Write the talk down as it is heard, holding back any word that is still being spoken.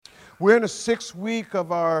We're in the 6th week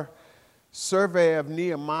of our survey of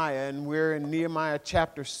Nehemiah, and we're in Nehemiah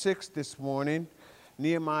chapter 6 this morning.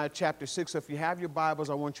 Nehemiah chapter 6. So if you have your Bibles,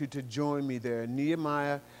 I want you to join me there.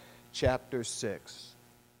 Nehemiah chapter 6.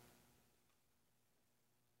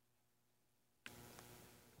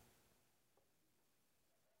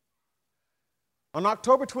 On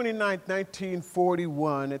October 29,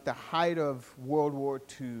 1941, at the height of World War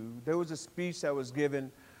II, there was a speech that was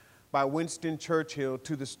given by Winston Churchill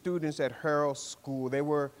to the students at Harrow School. They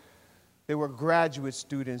were graduate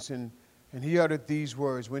students, and he uttered these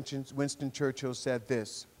words. Winston Churchill said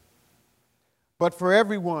this: "But for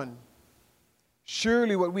everyone,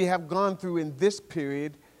 surely what we have gone through in this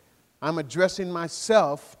period, I'm addressing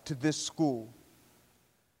myself to this school.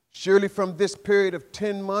 Surely from this period of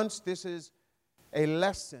 10 months, this is a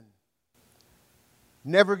lesson.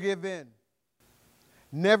 Never give in.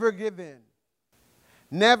 Never give in.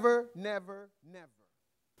 Never, never, never.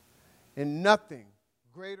 In nothing,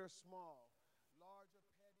 great or small, large or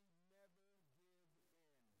petty, never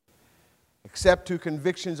give in. Except to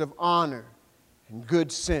convictions of honor and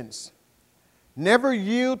good sense. Never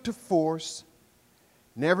yield to force.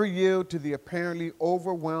 Never yield to the apparently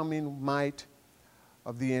overwhelming might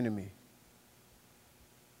of the enemy."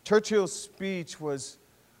 Churchill's speech was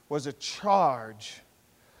a charge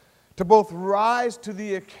to both rise to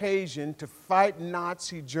the occasion to fight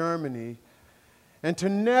Nazi Germany and to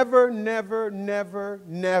never, never, never,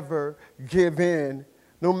 never give in,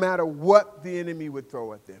 no matter what the enemy would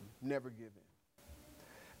throw at them. Never give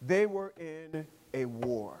in. They were in a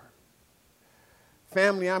war.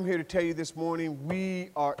 Family, I'm here to tell you this morning, we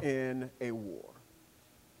are in a war.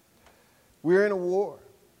 We're in a war.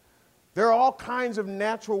 There are all kinds of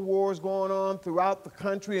natural wars going on throughout the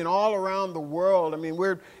country and all around the world. I mean,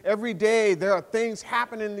 every day there are things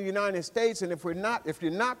happening in the United States, and if you're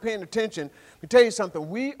not paying attention, let me tell you something,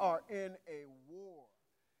 we are in a war.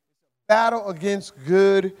 It's a battle against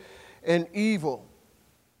good and evil.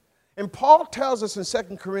 And Paul tells us in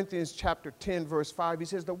 2 Corinthians chapter 10, verse 5, he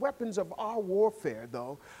says, "The weapons of our warfare,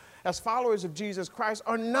 though, as followers of Jesus Christ,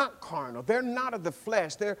 are not carnal. They're not of the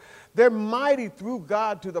flesh. They're mighty through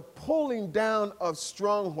God to the pulling down of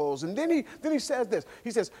strongholds." And then he says this.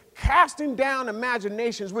 He says, "Casting down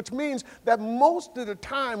imaginations," which means that most of the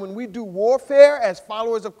time when we do warfare as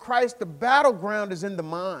followers of Christ, the battleground is in the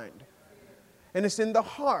mind and it's in the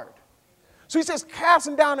heart. So he says,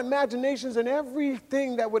 casting down imaginations and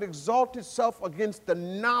everything that would exalt itself against the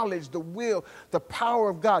knowledge, the will, the power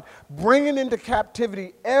of God, bringing into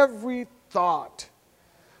captivity every thought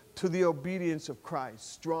to the obedience of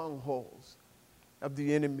Christ, strongholds of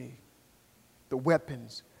the enemy, the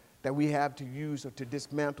weapons that we have to use or to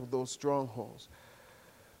dismantle those strongholds.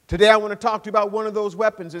 Today I want to talk to you about one of those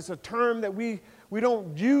weapons. It's a term that we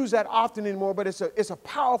don't use that often anymore, but it's a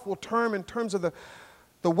powerful term in terms of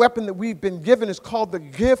the weapon that we've been given. Is called the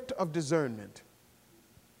gift of discernment.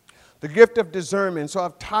 The gift of discernment. So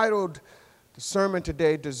I've titled the sermon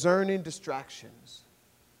today, Discerning Distractions.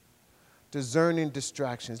 Discerning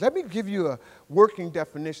distractions. Let me give you a working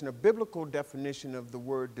definition, a biblical definition of the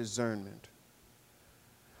word discernment.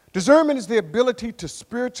 Discernment is the ability to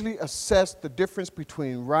spiritually assess the difference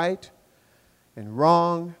between right and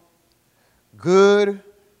wrong, good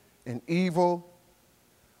and evil,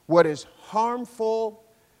 what is harmful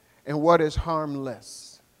and what is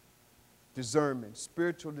harmless. Discernment,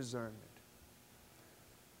 spiritual discernment.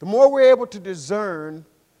 The more we're able to discern,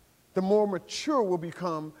 the more mature we'll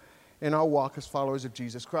become in our walk as followers of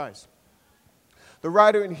Jesus Christ. The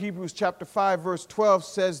writer in Hebrews chapter 5, verse 12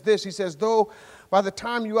 says this. He says, "Though by the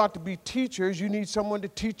time you ought to be teachers, you need someone to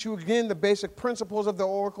teach you again the basic principles of the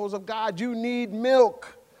oracles of God. You need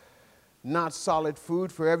milk, not solid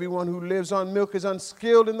food, for everyone who lives on milk is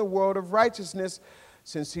unskilled in the world of righteousness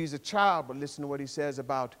since he's a child." But listen to what he says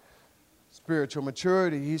about spiritual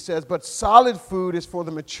maturity. He says, "But solid food is for the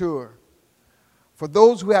mature, for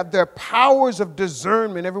those who have their powers of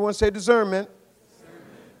discernment," everyone say discernment,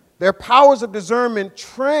 "their powers of discernment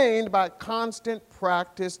trained by constant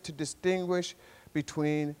practice to distinguish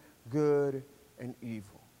between good and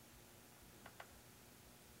evil."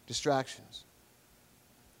 Distractions.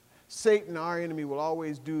 Satan, our enemy, will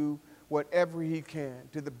always do whatever he can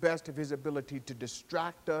to the best of his ability to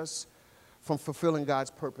distract us from fulfilling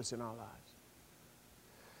God's purpose in our lives.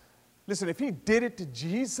 Listen, if he did it to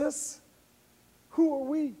Jesus, who are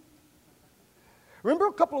we? Remember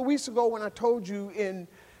a couple of weeks ago when I told you in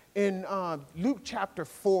Luke chapter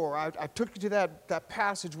 4, I took you to that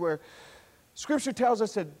passage where Scripture tells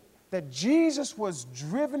us that Jesus was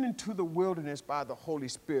driven into the wilderness by the Holy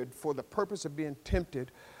Spirit for the purpose of being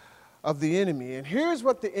tempted of the enemy. And here's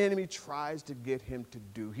what the enemy tries to get him to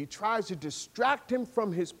do. He tries to distract him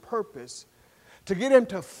from his purpose, to get him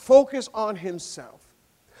to focus on himself.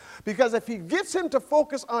 Because if he gets him to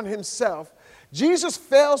focus on himself, Jesus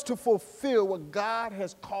fails to fulfill what God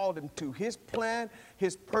has called him to, his plan,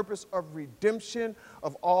 his purpose of redemption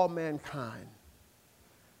of all mankind.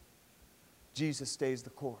 Jesus stays the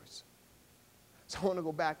course. So I want to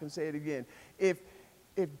go back and say it again. If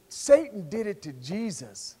Satan did it to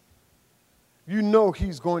Jesus, you know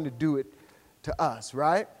he's going to do it to us,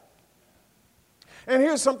 right? And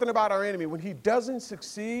here's something about our enemy. When he doesn't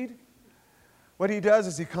succeed, what he does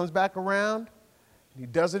is he comes back around, and he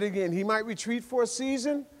does it again. He might retreat for a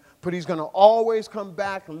season, but he's going to always come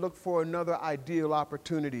back and look for another ideal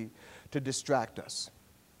opportunity to distract us.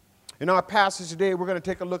 In our passage today, we're going to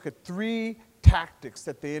take a look at 3 tactics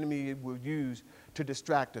that the enemy will use to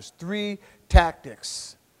distract us. 3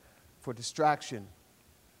 tactics for distraction.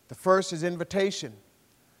 The first is invitation.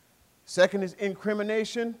 Second is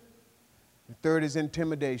incrimination. The third is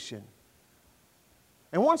intimidation.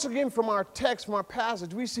 And once again, from our text, from our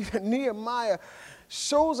passage, we see that Nehemiah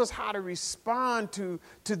shows us how to respond to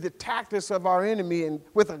the tactics of our enemy and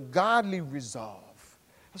with a godly resolve.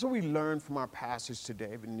 That's what we learn from our passage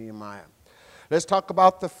today with Nehemiah. Let's talk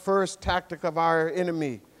about the first tactic of our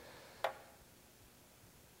enemy.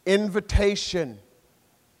 Invitation.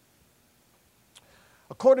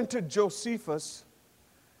 According to Josephus,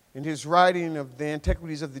 in his writing of the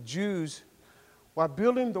Antiquities of the Jews, while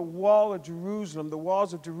building the walls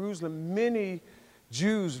of Jerusalem, many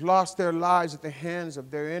Jews lost their lives at the hands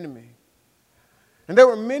of their enemy. And there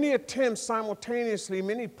were many attempts simultaneously,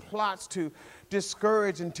 many plots to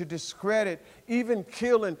discourage and to discredit, even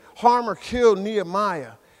kill and harm or kill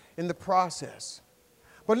Nehemiah in the process.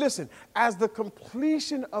 But listen, as the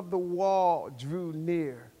completion of the wall drew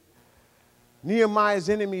near, Nehemiah's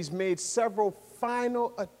enemies made several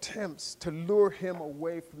final attempts to lure him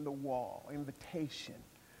away from the wall, invitation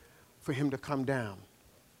for him to come down.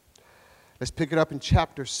 Let's pick it up in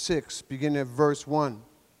chapter 6, beginning at verse 1.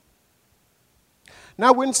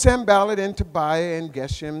 Now when Sanballat and Tobiah and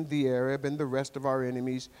Geshem the Arab and the rest of our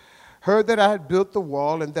enemies heard that I had built the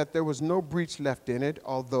wall and that there was no breach left in it,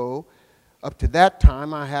 although up to that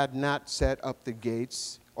time I had not set up the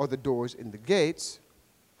gates or the doors in the gates.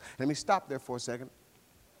 Let me stop there for a second,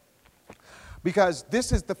 because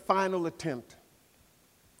this is the final attempt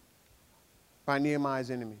by Nehemiah's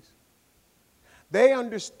enemies. They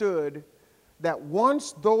understood that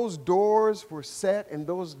once those doors were set and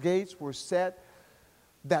those gates were set,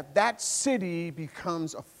 that city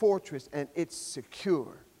becomes a fortress and it's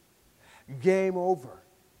secure. Game over.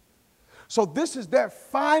 So this is their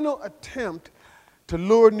final attempt to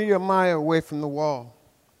lure Nehemiah away from the wall.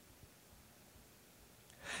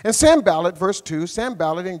 And Sanballat, verse 2,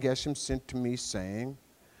 Sanballat and Geshem sent to me, saying,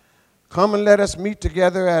 come and let us meet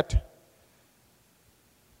together at,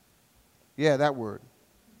 that word,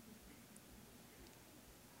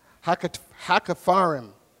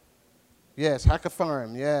 Hakkephirim. Yes,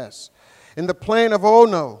 Hakkephirim, yes. In the plain of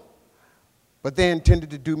Ono. But they intended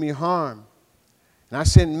to do me harm. And I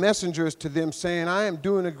sent messengers to them saying, I am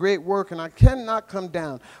doing a great work and I cannot come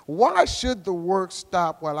down. Why should the work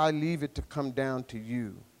stop while I leave it to come down to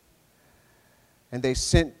you? And they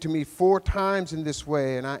sent to me 4 times in this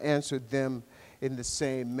way, and I answered them in the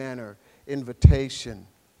same manner, invitation.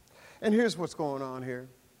 And here's what's going on here.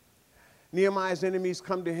 Nehemiah's enemies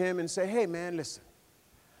come to him and say, hey man, listen,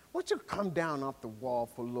 why don't you come down off the wall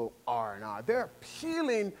for a little R&R? They're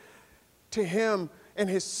appealing to him and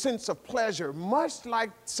his sense of pleasure, much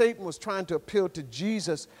like Satan was trying to appeal to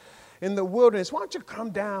Jesus in the wilderness. Why don't you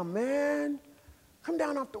come down, man? Come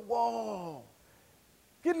down off the wall.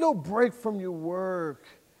 Get a little break from your work.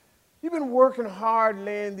 You've been working hard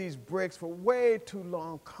laying these bricks for way too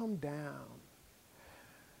long. Come down.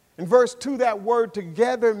 In verse 2, that word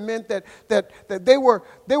together meant that they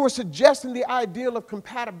were suggesting the ideal of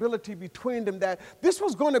compatibility between them, that this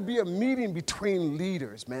was going to be a meeting between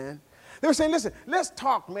leaders, man. They were saying, listen, let's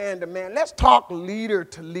talk man to man. Let's talk leader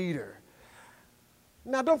to leader.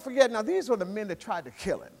 Now, don't forget, now these were the men that tried to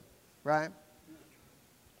kill him, right?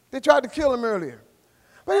 They tried to kill him earlier.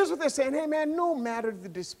 But here's what they're saying. Hey, man, no matter the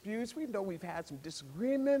disputes, we know we've had some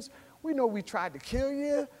disagreements. We know we tried to kill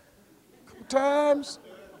you a couple times.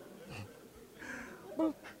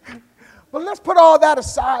 But let's put all that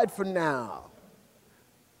aside for now.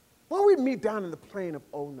 Why don't we meet down in the plain of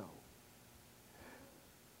Ono?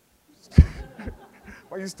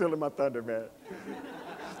 Why are you stealing my thunder, man?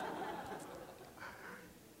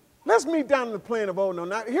 Let's meet down in the plain of Ono.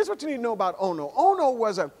 Now, here's what you need to know about Ono. Ono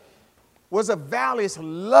was a valley, it's a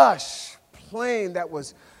lush plain that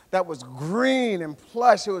was that was green and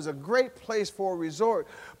plush. It was a great place for a resort,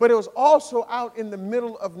 but it was also out in the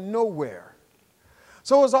middle of nowhere.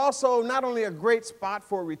 So it was also not only a great spot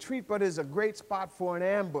for a retreat, but it's a great spot for an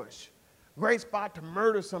ambush. Great spot to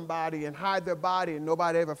murder somebody and hide their body and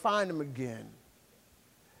nobody ever find them again.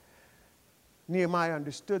 Nehemiah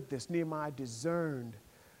understood this. Nehemiah discerned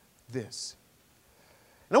this.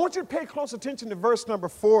 And I want you to pay close attention to verse number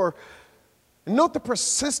 4 and note the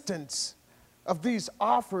persistence of these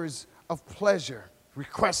offers of pleasure.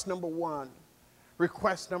 Request number 1,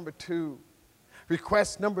 request number 2,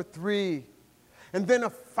 request number 3, and then a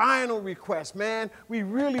final request. Man, we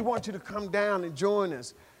really want you to come down and join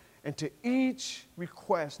us. And to each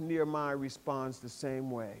request, Nehemiah responds the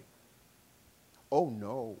same way. Oh,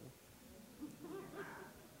 no.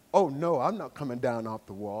 Oh, no, I'm not coming down off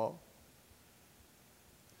the wall.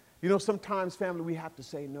 You know, sometimes, family, we have to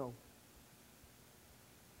say no.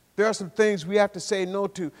 There are some things we have to say no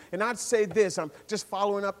to. And I'd say this, I'm just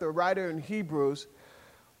following up the writer in Hebrews.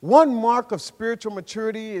 One mark of spiritual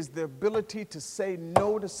maturity is the ability to say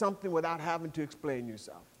no to something without having to explain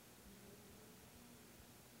yourself.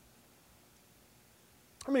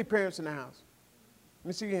 How many parents in the house? Let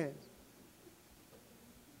me see your hands.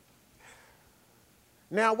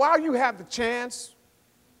 Now, while you have the chance,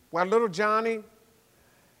 while little Johnny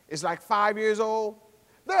is like 5 years old,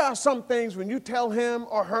 there are some things when you tell him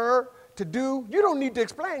or her to do, you don't need to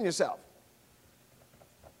explain yourself.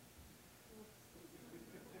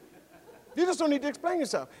 You just don't need to explain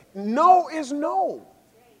yourself. No is no.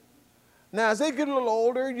 Now, as they get a little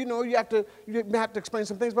older, you know, you have to explain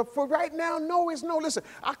some things. But for right now, no is no. Listen,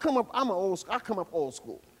 I come up old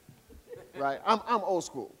school, right? I'm old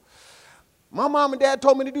school. My mom and dad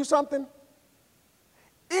told me to do something.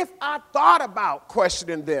 If I thought about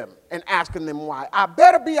questioning them and asking them why, I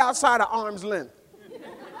better be outside of arm's length.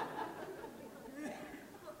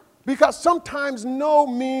 Because sometimes no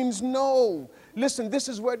means no. Listen, this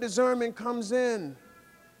is where discernment comes in.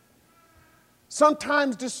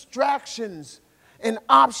 Sometimes distractions and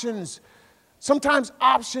options, sometimes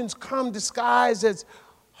options come disguised as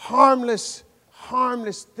harmless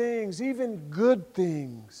things, even good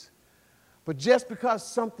things. But just because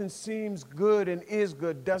something seems good and is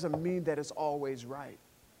good doesn't mean that it's always right.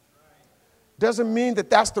 Doesn't mean that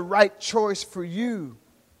that's the right choice for you.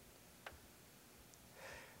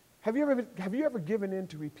 Have you ever given in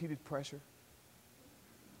to repeated pressure?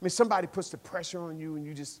 I mean, somebody puts the pressure on you and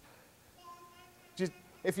you just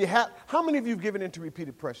if you have, how many of you have given in to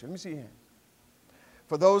repeated pressure? Let me see your hands.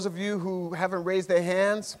 For those of you who haven't raised their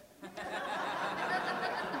hands,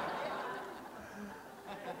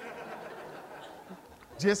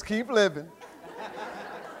 just keep living.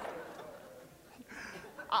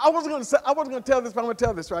 I wasn't going to tell this, but I'm going to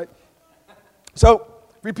tell this, right? So,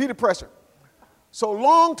 repeated pressure. So,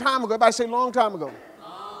 long time ago, everybody say long time ago.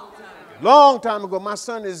 Long time ago, my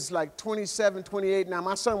son is like 27, 28 now.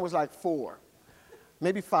 My son was like 4,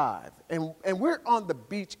 maybe 5. And we're on the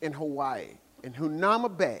beach in Hawaii, in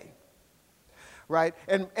Hanauma Bay. Right?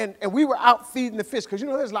 And we were out feeding the fish, because, you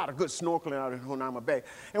know, there's a lot of good snorkeling out in Hanauma Bay.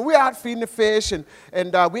 And we're out feeding the fish, and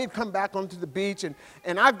we had come back onto the beach, and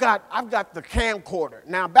I've got the camcorder.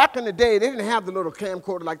 Now, back in the day, they didn't have the little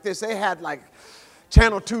camcorder like this. They had, like,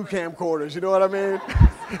 Channel 2 camcorders, you know what I mean?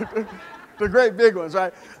 The great big ones,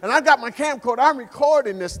 right? And I got my camcorder. I'm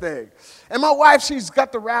recording this thing. And my wife, she's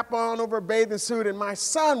got the wrap on over her bathing suit, and my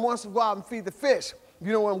son wants to go out and feed the fish.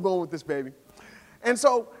 You know where I'm going with this, baby. And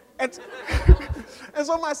so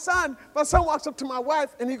my son walks up to my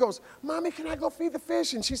wife and he goes, "Mommy, can I go feed the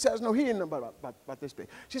fish?" And she says, no, he didn't know about this big.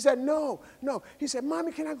 She said, no. He said,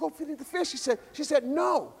 "Mommy, can I go feed the fish?" She said,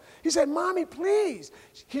 no. He said, "Mommy, please."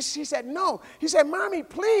 She said, no. He said, "Mommy,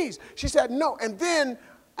 please." She said, no. And then,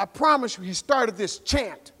 I promise you, he started this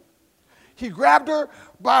chant. He grabbed her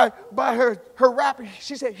by her wrapper.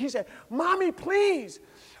 He said, "Mommy, please.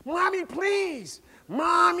 Mommy, please.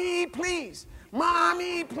 Mommy, please.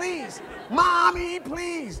 Mommy, please. Mommy,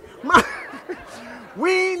 please.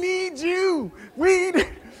 We need you.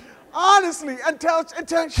 Honestly, until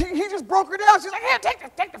he just broke her down. She's like, "Here,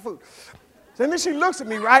 take the food." So then she looks at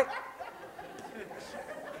me, right?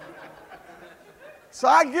 So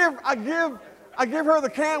I give her the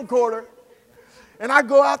camcorder, and I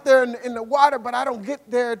go out there in the water, but I don't get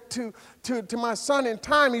there to my son in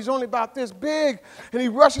time. He's only about this big, and he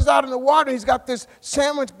rushes out in the water, and he's got this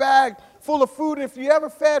sandwich bag full of food. If you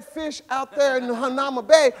ever fed fish out there in Hanauma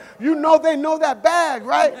Bay, you know they know that bag,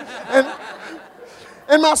 right?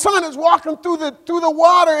 And my son is walking through the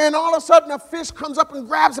water, and all of a sudden a fish comes up and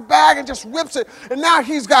grabs a bag and just whips it. And now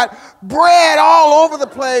he's got bread all over the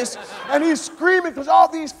place, and he's screaming because all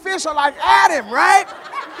these fish are like at him, right?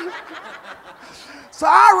 So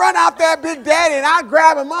I run out there, Big Daddy, and I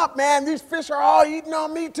grab him up, man. These fish are all eating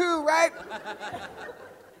on me too, right?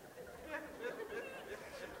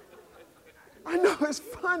 I know it's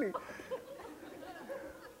funny.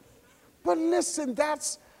 But listen,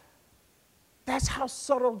 that's how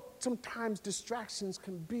subtle sometimes distractions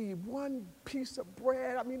can be. One piece of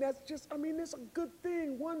bread, it's a good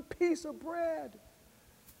thing. One piece of bread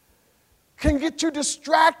can get you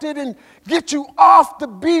distracted and get you off the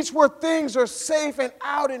beach where things are safe and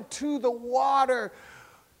out into the water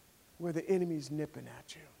where the enemy's nipping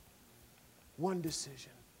at you. One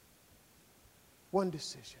decision. One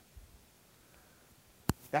decision.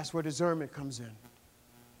 That's where discernment comes in.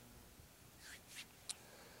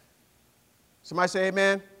 Somebody say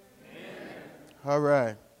amen? Amen. All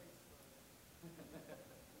right.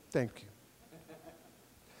 Thank you.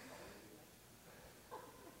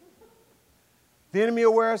 The enemy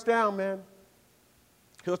will wear us down, man.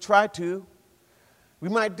 He'll try to. We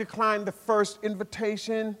might decline the first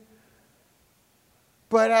invitation,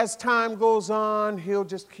 but as time goes on, he'll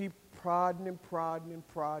just keep prodding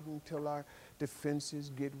until our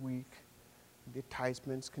defenses get weak. The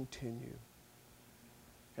enticements continue.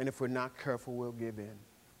 And if we're not careful, we'll give in.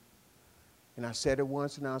 And I said it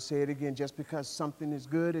once and I'll say it again. Just because something is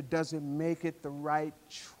good, it doesn't make it the right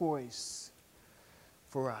choice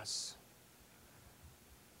for us.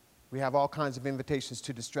 We have all kinds of invitations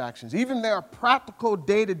to distractions. Even there are practical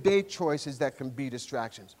day-to-day choices that can be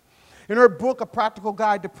distractions. In her book, A Practical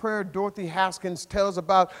Guide to Prayer, Dorothy Haskins tells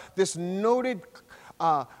about this noted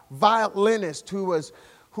violinist who was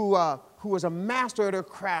a master at her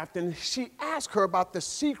craft, and she asked her about the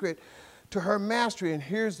secret to her mastery, and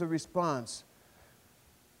here's the response.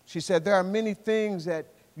 She said, "There are many things that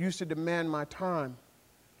used to demand my time.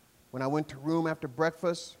 When I went to room after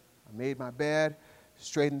breakfast, I made my bed,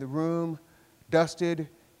 straightened the room, dusted,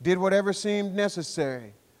 did whatever seemed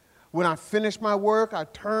necessary. When I finished my work, I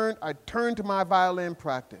turned to my violin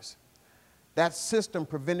practice. That system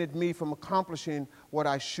prevented me from accomplishing what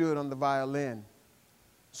I should on the violin.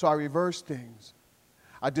 So I reversed things.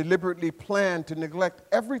 I deliberately planned to neglect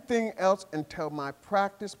everything else until my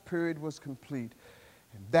practice period was complete.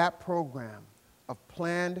 And that program of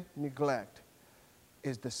planned neglect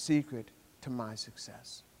is the secret to my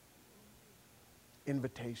success."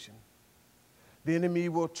 Invitation. The enemy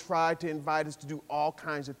will try to invite us to do all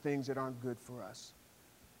kinds of things that aren't good for us.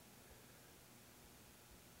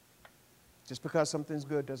 Just because something's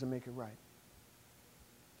good doesn't make it right.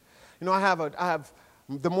 You know, I have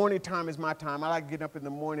the morning time is my time. I like getting up in the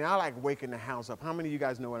morning. I like waking the house up. How many of you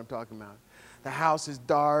guys know what I'm talking about? The house is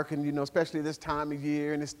dark, and, especially this time of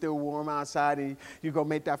year, and it's still warm outside, and you go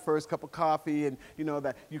make that first cup of coffee, and,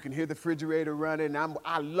 that you can hear the refrigerator running.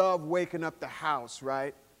 I love waking up the house,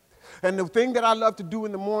 right? And the thing that I love to do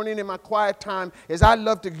in the morning in my quiet time is I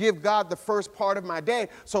love to give God the first part of my day.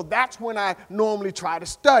 So that's when I normally try to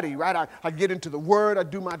study, right? I get into the Word, I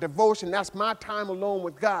do my devotion. That's my time alone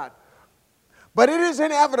with God. But it is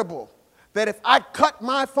inevitable that if I cut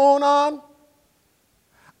my phone on,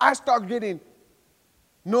 I start getting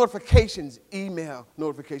notifications, email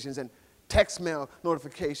notifications, and text mail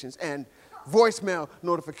notifications, and voicemail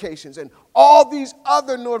notifications, and all these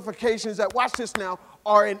other notifications that, watch this now,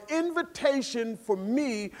 are an invitation for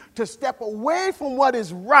me to step away from what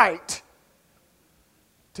is right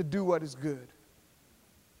to do what is good.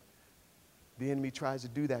 The enemy tries to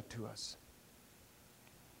do that to us.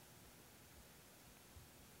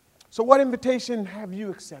 So what invitation have you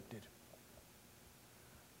accepted?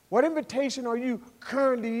 What invitation are you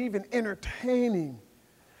currently even entertaining?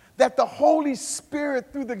 That the Holy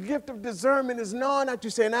Spirit, through the gift of discernment, is knowing that you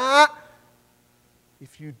say,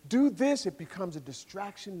 if you do this, it becomes a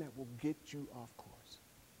distraction that will get you off course.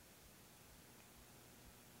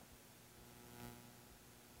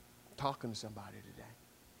 I'm talking to somebody today.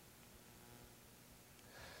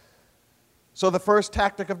 So the first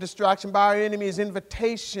tactic of distraction by our enemy is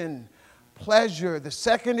invitation, pleasure. The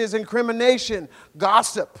second is incrimination,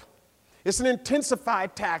 gossip. It's an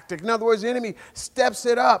intensified tactic. In other words, the enemy steps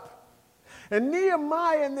it up. And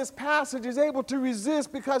Nehemiah in this passage is able to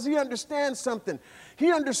resist because he understands something.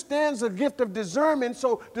 He understands the gift of discernment,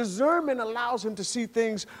 so discernment allows him to see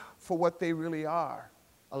things for what they really are,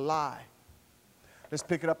 a lie. Let's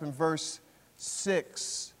pick it up in verse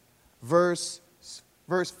 6. Verse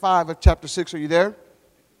 5 of chapter 6. Are you there?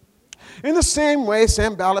 In the same way,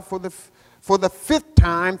 Sanballat for the fifth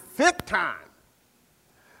time,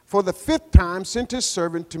 for the 5th time sent his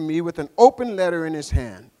servant to me with an open letter in his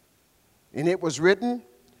hand. And it was written,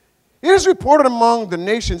 it is reported among the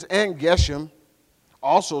nations, and Geshem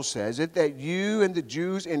also says it, that you and the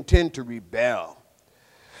Jews intend to rebel.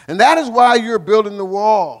 And that is why you're building the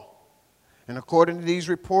wall. And according to these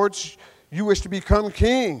reports, you wish to become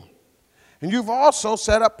king. And you've also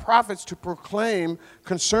set up prophets to proclaim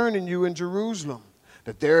concerning you in Jerusalem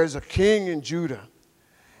that there is a king in Judah.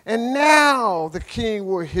 And now the king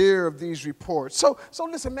will hear of these reports. So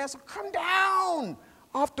listen, man, so come down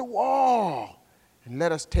off the wall and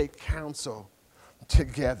let us take counsel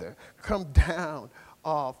together. Come down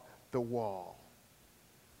off the wall.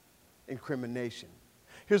 Incrimination.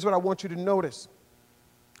 Here's what I want you to notice.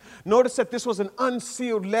 Notice that this was an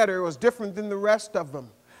unsealed letter. It was different than the rest of them.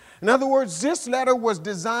 In other words, this letter was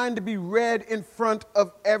designed to be read in front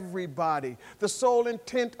of everybody. The sole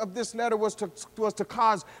intent of this letter was to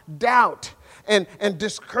cause doubt and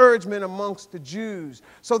discouragement amongst the Jews.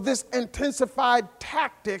 So this intensified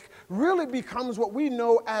tactic really becomes what we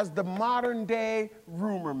know as the modern day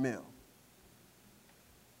rumor mill.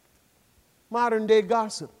 Modern day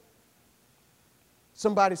gossip.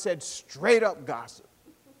 Somebody said straight up gossip.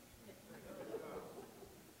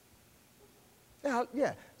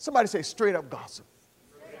 Yeah. Somebody say straight up gossip.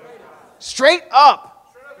 Straight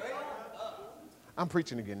up. I'm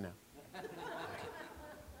preaching again now.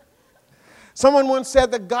 Someone once said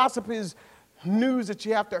that gossip is news that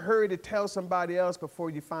you have to hurry to tell somebody else before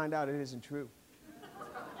you find out it isn't true.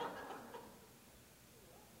 Let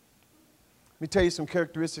me tell you some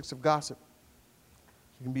characteristics of gossip.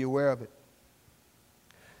 You can be aware of it.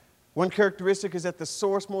 One characteristic is that the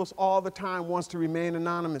source most all the time wants to remain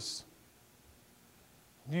anonymous.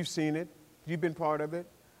 You've seen it. You've been part of it.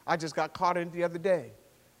 I just got caught in it the other day.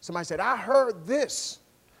 Somebody said, I heard this.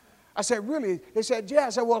 I said, really? They said, yeah.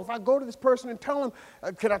 I said, well, if I go to this person and tell them,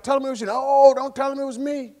 can I tell them it was you? No, don't tell them it was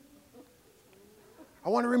me. I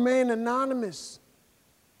want to remain anonymous.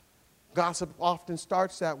 Gossip often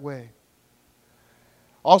starts that way.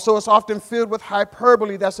 Also, it's often filled with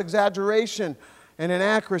hyperbole. That's exaggeration and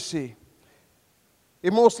inaccuracy.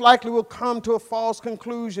 It most likely will come to a false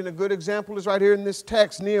conclusion. A good example is right here in this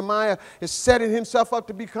text. Nehemiah is setting himself up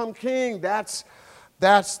to become king. That's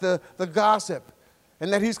the gossip.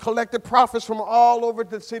 And that he's collected prophets from all over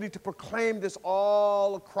the city to proclaim this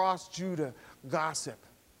all across Judah. Gossip.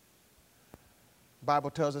 The Bible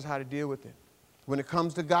tells us how to deal with it. When it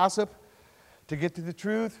comes to gossip, to get to the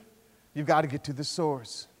truth, you've got to get to the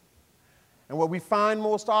source. And what we find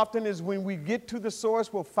most often is when we get to the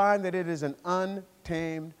source, we'll find that it is an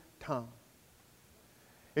untamed tongue.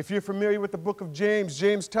 If you're familiar with the book of James,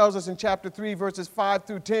 James tells us in chapter 3, verses 5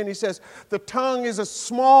 through 10, he says, the tongue is a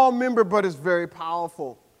small member, but it's very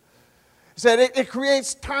powerful. He said it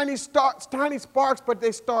creates tiny sparks, but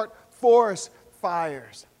they start forest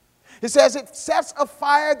fires. It says it sets a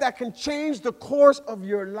fire that can change the course of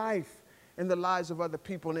your life and the lives of other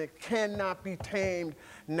people, and it cannot be tamed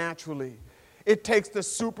naturally. It takes the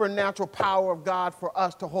supernatural power of God for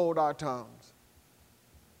us to hold our tongues.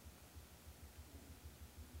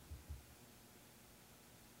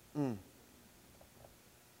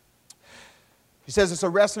 He says it's a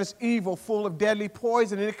restless evil full of deadly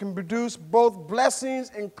poison, and it can produce both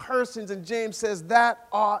blessings and cursings. And James says that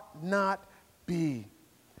ought not be.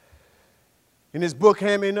 In his book,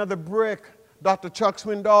 Hand Me Another Brick, Dr. Chuck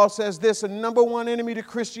Swindoll says this: the number one enemy to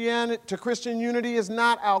Christian unity is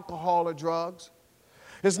not alcohol or drugs.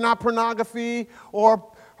 It's not pornography or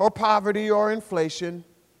poverty or inflation.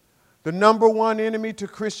 The number one enemy to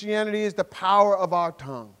Christianity is the power of our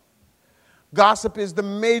tongue. Gossip is the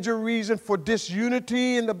major reason for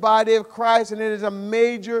disunity in the body of Christ, and it is a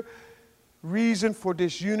major reason for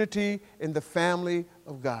disunity in the family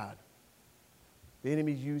of God. The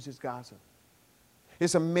enemy uses gossip.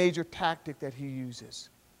 It's a major tactic that he uses.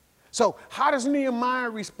 So how does Nehemiah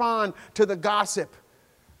respond to the gossip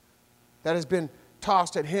that has been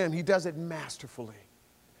tossed at him? He does it masterfully.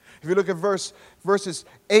 If you look at verses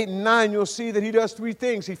 8 and 9, you'll see that he does three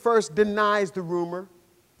things. He first denies the rumor,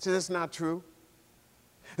 says it's not true.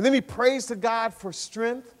 And then he prays to God for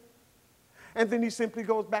strength. And then he simply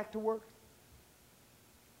goes back to work.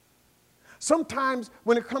 Sometimes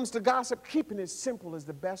when it comes to gossip, keeping it simple is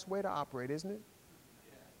the best way to operate, isn't it?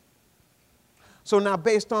 So now,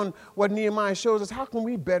 based on what Nehemiah shows us, how can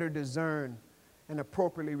we better discern and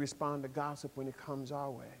appropriately respond to gossip when it comes our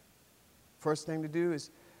way? First thing to do is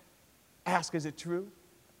ask, is it true?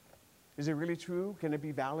 Is it really true? Can it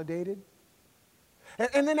be validated?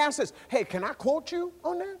 And then ask this, hey, can I quote you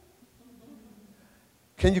on that?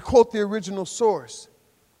 Can you quote the original source?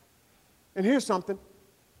 And here's something.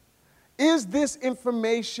 Is this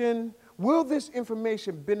information, will this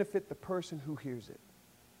information benefit the person who hears it?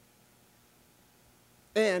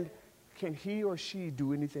 And can he or she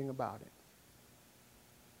do anything about it?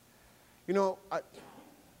 You know,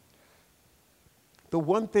 the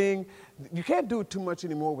one thing, you can't do it too much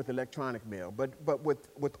anymore with electronic mail, but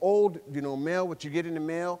with old, mail, what you get in the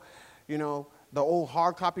mail, the old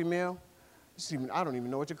hard copy mail, I don't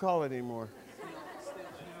even know what you call it anymore.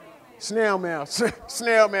 Snail mail.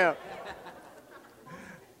 Snail mail.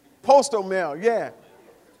 Postal mail, yeah.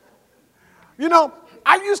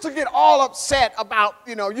 I used to get all upset about,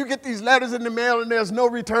 you get these letters in the mail and there's no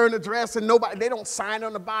return address and they don't sign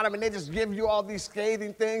on the bottom and they just give you all these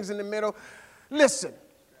scathing things in the middle. Listen,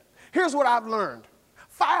 here's what I've learned.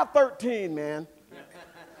 File 13, man.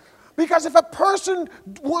 Because if a person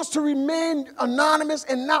wants to remain anonymous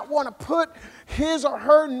and not want to put his or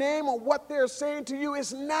her name on what they're saying to you,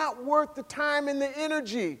 it's not worth the time and the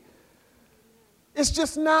energy. It's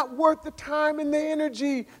just not worth the time and the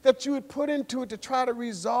energy that you would put into it to try to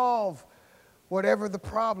resolve whatever the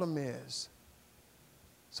problem is.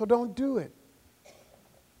 So don't do it.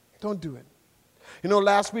 Don't do it.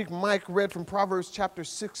 Last week Mike read from Proverbs chapter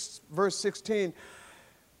 6, verse 16.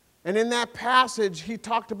 And in that passage, he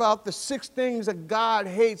talked about the 6 things that God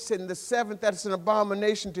hates, and the 7th that's an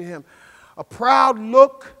abomination to him. A proud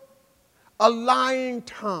look, a lying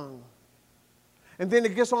tongue. And then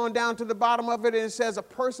it gets on down to the bottom of it, and it says, a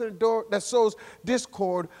person that sows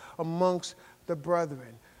discord amongst the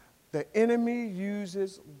brethren. The enemy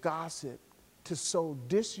uses gossip to sow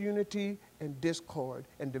disunity and discord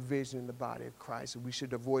and division in the body of Christ, and we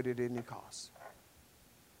should avoid it at any cost.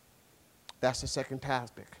 That's the second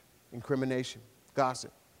tactic, incrimination,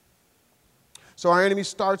 gossip. So our enemy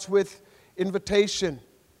starts with invitation.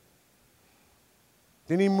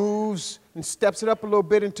 Then he moves and steps it up a little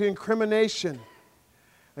bit into incrimination.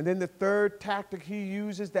 And then the third tactic he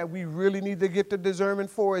uses that we really need to get the discernment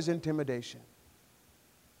for is intimidation.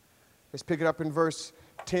 Let's pick it up in verse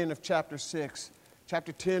 10 of chapter 6.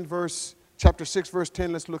 Chapter 6, verse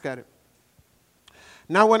 10, let's look at it.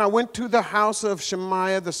 Now when I went to the house of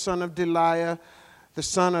Shemaiah, the son of Delaiah, the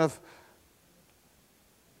son of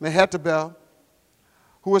Mehetabel,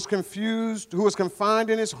 who was confined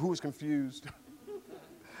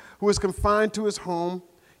to his home,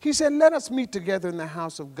 he said, let us meet together in the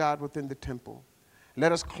house of God within the temple.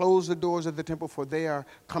 Let us close the doors of the temple, for they are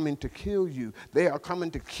coming to kill you. They are coming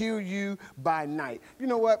to kill you by night. You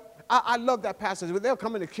know what? I love that passage. They're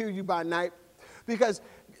coming to kill you by night because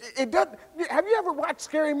it does. Have you ever watched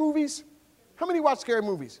scary movies? How many watch scary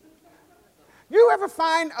movies? You ever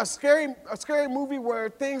find a scary movie where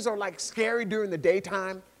things are like scary during the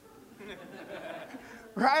daytime?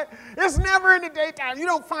 Right? It's never in the daytime. You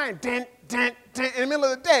don't find dent in the middle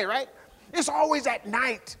of the day, right? It's always at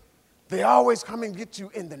night. They always come and get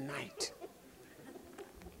you in the night.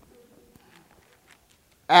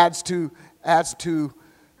 Adds to,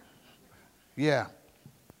 yeah.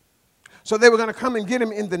 So they were going to come and get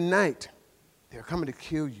him in the night. They were coming to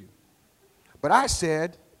kill you. But I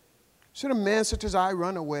said, should a man such as I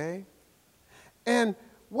run away? And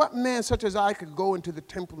what man such as I could go into the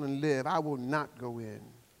temple and live? I will not go in.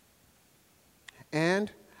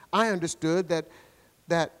 And I understood that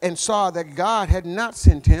and saw that God had not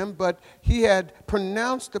sent him, but he had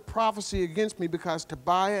pronounced the prophecy against me because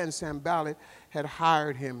Tobiah and Sanballat had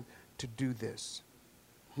hired him to do this.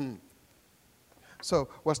 So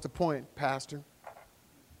what's the point, Pastor?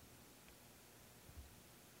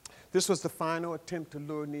 This was the final attempt to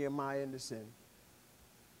lure Nehemiah into sin.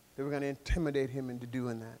 They were going to intimidate him into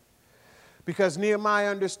doing that. Because Nehemiah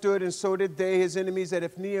understood, and so did they, his enemies, that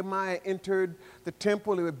if Nehemiah entered the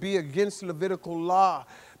temple, it would be against Levitical law.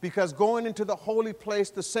 Because going into the holy place,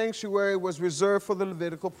 the sanctuary, was reserved for the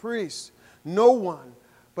Levitical priests. No one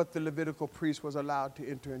but the Levitical priest was allowed to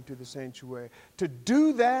enter into the sanctuary. To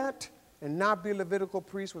do that and not be a Levitical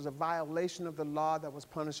priest was a violation of the law that was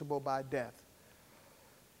punishable by death.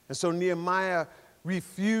 And so Nehemiah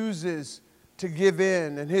refuses to give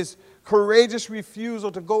in, and his courageous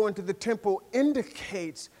refusal to go into the temple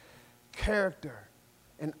indicates character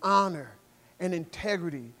and honor and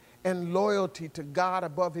integrity and loyalty to God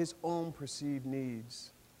above his own perceived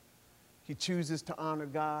needs. He chooses to honor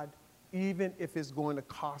God even if it's going to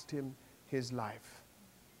cost him his life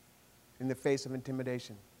in the face of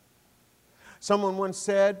intimidation. Someone once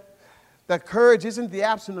said that courage isn't the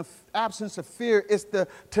absence of fear, it's the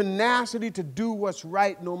tenacity to do what's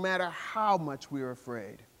right no matter how much we're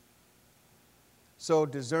afraid. So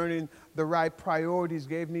discerning the right priorities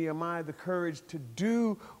gave Nehemiah the courage to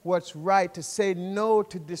do what's right, to say no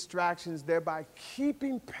to distractions, thereby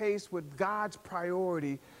keeping pace with God's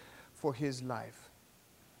priority for his life.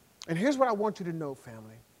 And here's what I want you to know,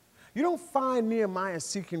 family. You don't find Nehemiah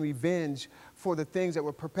seeking revenge for the things that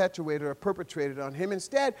were perpetuated or perpetrated on him.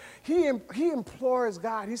 Instead, he implores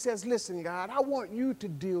God. He says, listen, God, I want you to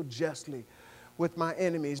deal justly with my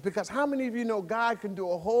enemies. Because how many of you know God can do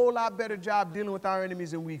a whole lot better job dealing with our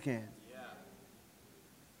enemies than we can?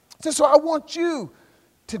 Yeah. So I want you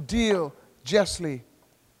to deal justly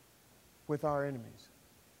with our enemies.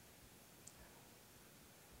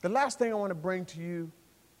 The last thing I want to bring to you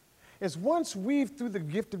is once we've, through the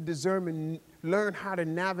gift of discernment, learned how to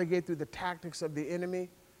navigate through the tactics of the enemy,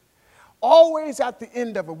 always at the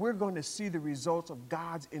end of it, we're going to see the results of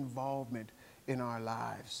God's involvement in our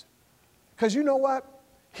lives. Because you know what?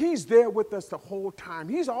 He's there with us the whole time.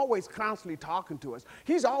 He's always constantly talking to us.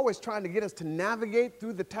 He's always trying to get us to navigate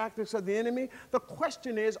through the tactics of the enemy. The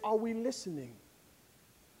question is, are we listening?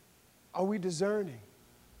 Are we discerning?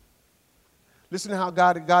 Listen to how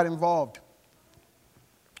God got involved.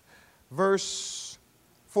 Verse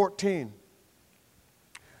 14.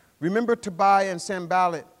 Remember Tobiah and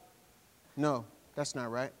Sanballat. No, that's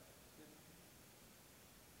not right.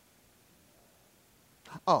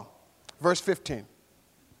 Oh, verse 15.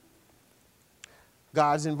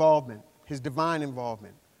 God's involvement, his divine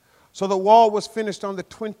involvement. So the wall was finished on the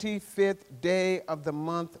 25th day of the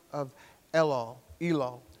month of Elul,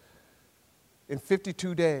 in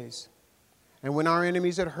 52 days. And when our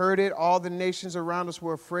enemies had heard it, all the nations around us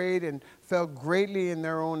were afraid and fell greatly in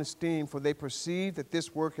their own esteem, for they perceived that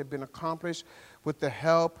this work had been accomplished with the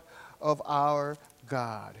help of our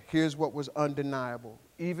God. Here's what was undeniable.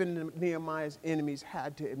 Even Nehemiah's enemies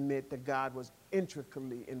had to admit that God was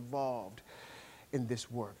intricately involved in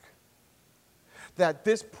this work. That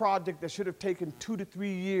this project that should have taken 2 to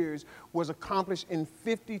 3 years was accomplished in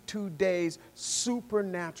 52 days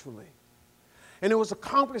supernaturally. And it was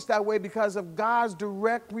accomplished that way because of God's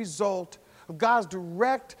direct result, of God's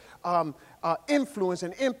direct influence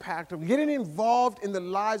and impact of getting involved in the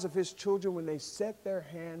lives of his children when they set their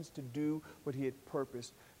hands to do what he had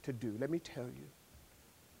purposed to do. Let me tell you,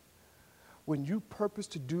 when you purpose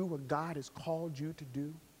to do what God has called you to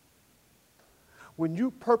do, when you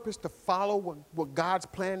purpose to follow what God's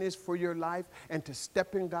plan is for your life and to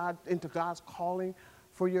step into God's calling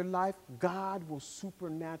for your life, God will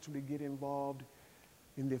supernaturally get involved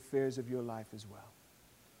in the affairs of your life as well.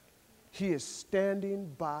 He is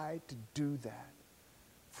standing by to do that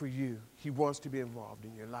for you. He wants to be involved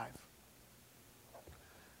in your life.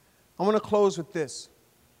 I want to close with this.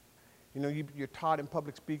 You know, you're taught in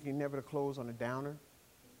public speaking never to close on a downer.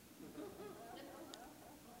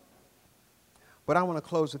 But I want to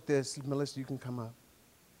close with this. Melissa, you can come up.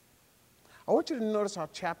 I want you to notice how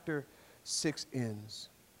chapter 6 ends.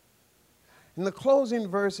 In the closing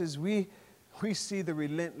verses, we see the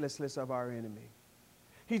relentlessness of our enemy.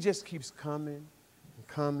 He just keeps coming and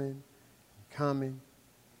coming and coming.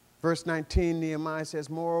 Verse 19, Nehemiah says,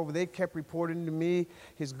 moreover, they kept reporting to me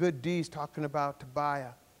his good deeds, talking about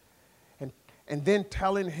Tobiah, and then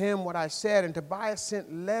telling him what I said. And Tobiah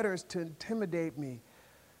sent letters to intimidate me.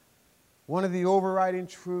 One of the overriding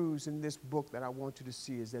truths in this book that I want you to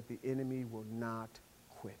see is that the enemy will not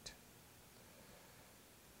quit.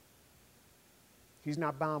 He's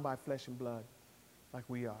not bound by flesh and blood like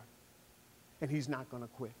we are. And he's not going to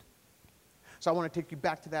quit. So I want to take you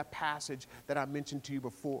back to that passage that I mentioned to you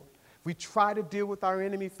before. If we try to deal with our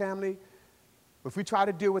enemy, family, if we try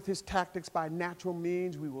to deal with his tactics by natural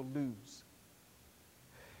means, we will lose.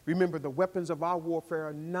 Remember, the weapons of our warfare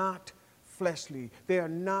are not fleshly. They are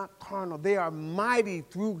not carnal. They are mighty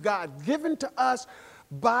through God, given to us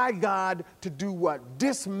by God to do what?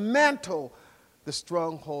 Dismantle the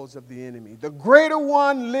strongholds of the enemy. The greater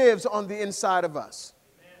one lives on the inside of us.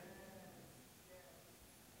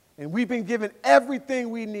 And we've been given everything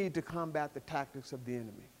we need to combat the tactics of the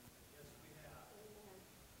enemy.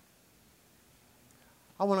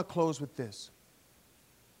 I want to close with this.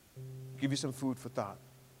 Give you some food for thought.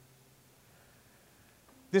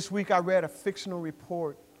 This week I read a fictional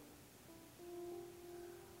report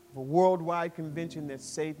of a worldwide convention that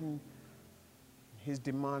Satan and his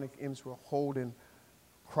demonic imps were holding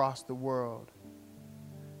across the world.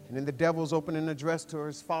 And in the devil's opening address to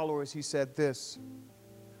his followers, he said this: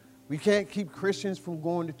 we can't keep Christians from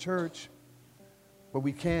going to church, but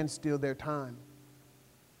we can steal their time.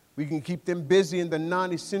 We can keep them busy in the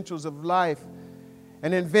non-essentials of life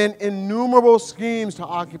and invent innumerable schemes to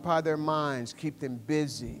occupy their minds, keep them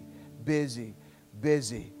busy with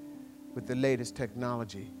the latest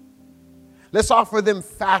technology. Let's offer them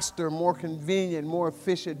faster, more convenient, more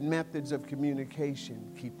efficient methods of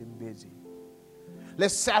communication, keep them busy.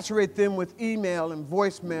 Let's saturate them with email and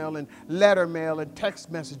voicemail and letter mail and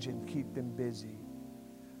text messaging. Keep them busy.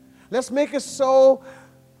 Let's make it so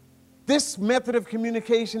this method of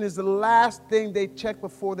communication is the last thing they check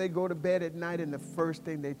before they go to bed at night and the first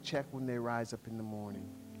thing they check when they rise up in the morning.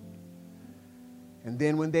 And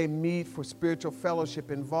then when they meet for spiritual fellowship,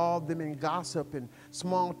 involve them in gossip and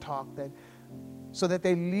small talk so that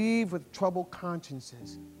they leave with troubled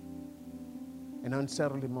consciences and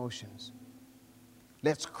unsettled emotions.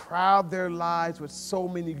 Let's crowd their lives with so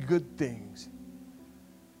many good things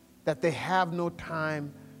that they have no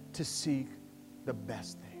time to seek the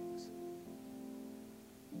best things.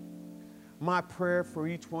 My prayer for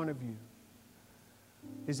each one of you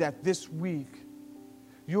is that this week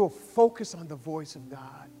you'll focus on the voice of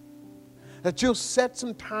God, that you'll set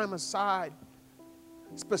some time aside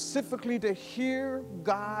specifically to hear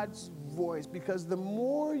God's voice, because the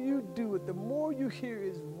more you do it, the more you hear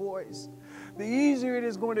His voice, the easier it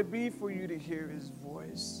is going to be for you to hear His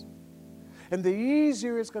voice. And the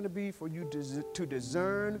easier it's going to be for you to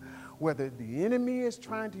discern whether the enemy is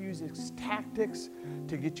trying to use his tactics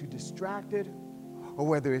to get you distracted, or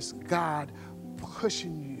whether it's God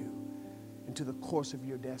pushing you into the course of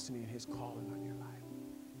your destiny and His calling on your life.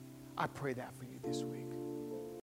 I pray that for you this week.